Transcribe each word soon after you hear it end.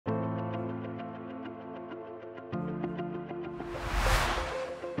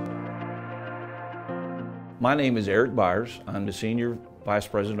My name is Eric Byers. I'm the Senior Vice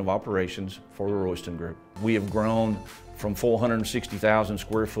President of Operations for the Royston Group. We have grown from 460,000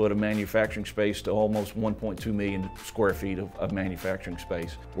 square foot of manufacturing space to almost 1.2 million square feet of manufacturing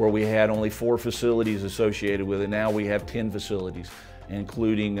space. Where we had only 4 facilities associated with it, now we have 10 facilities,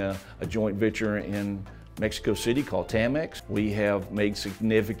 including a joint venture in Mexico City called Tamex. We have made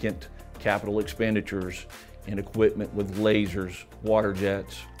significant capital expenditures in equipment with lasers, water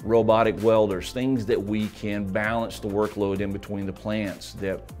jets, robotic welders, things that we can balance the workload in between the plants,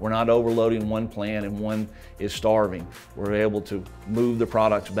 that we're not overloading one plant and one is starving. We're able to move the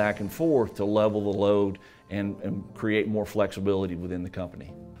products back and forth to level the load and create more flexibility within the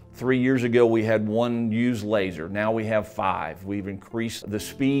company. 3 years ago, we had 1 used laser. Now we have 5. We've increased the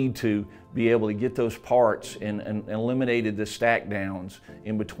speed to be able to get those parts and eliminated the stack downs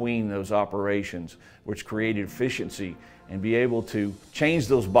in between those operations, which created efficiency and be able to change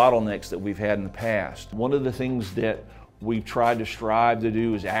those bottlenecks that we've had in the past. One of the things that we've tried to strive to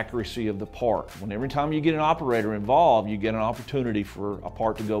do is accuracy of the part. Every time you get an operator involved, you get an opportunity for a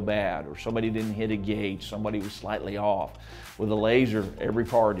part to go bad, or somebody didn't hit a gauge, somebody was slightly off. With a laser, every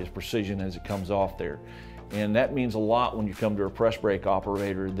part is precision as it comes off there. And that means a lot when you come to a press brake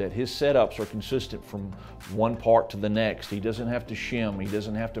operator, that his setups are consistent from one part to the next. He doesn't have to shim, he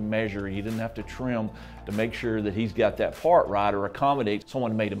doesn't have to measure, he doesn't have to trim to make sure that he's got that part right or accommodate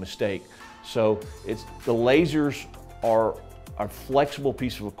someone made a mistake. So the lasers are a flexible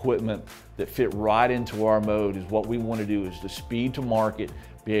piece of equipment that fit right into our mode. Is what we want to do, is the speed to market,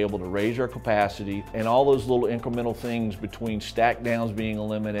 be able to raise our capacity, and all those little incremental things between stack downs being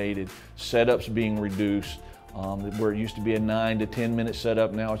eliminated, setups being reduced, where it used to be a 9 to 10 minute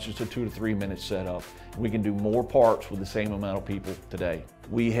setup, now it's just a 2 to 3 minute setup. We can do more parts with the same amount of people today.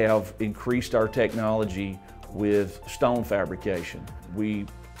 We have increased our technology with stone fabrication.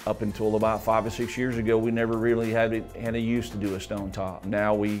 Up until about 5 or 6 years ago, we never really had a use to do a stone top.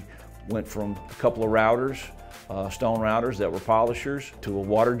 Now we went from a couple of routers, stone routers that were polishers, to a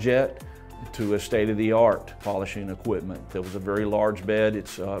water jet, to a state-of-the-art polishing equipment. That was a very large bed.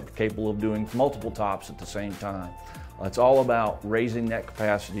 It's capable of doing multiple tops at the same time. It's all about raising that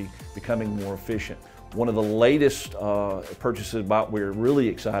capacity, becoming more efficient. One of the latest purchases we're really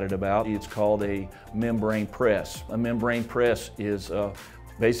excited about, it's called a membrane press. A membrane press is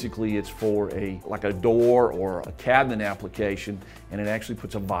basically, it's for like a door or a cabinet application, and it actually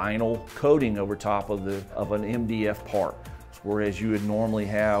puts a vinyl coating over top of an MDF part. Whereas you would normally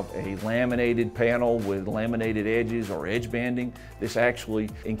have a laminated panel with laminated edges or edge banding, this actually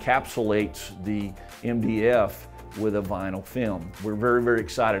encapsulates the MDF with a vinyl film. We're very, very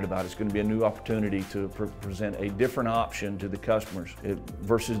excited about it. It's going to be a new opportunity to present a different option to the customers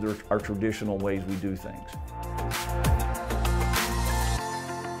versus our traditional ways we do things.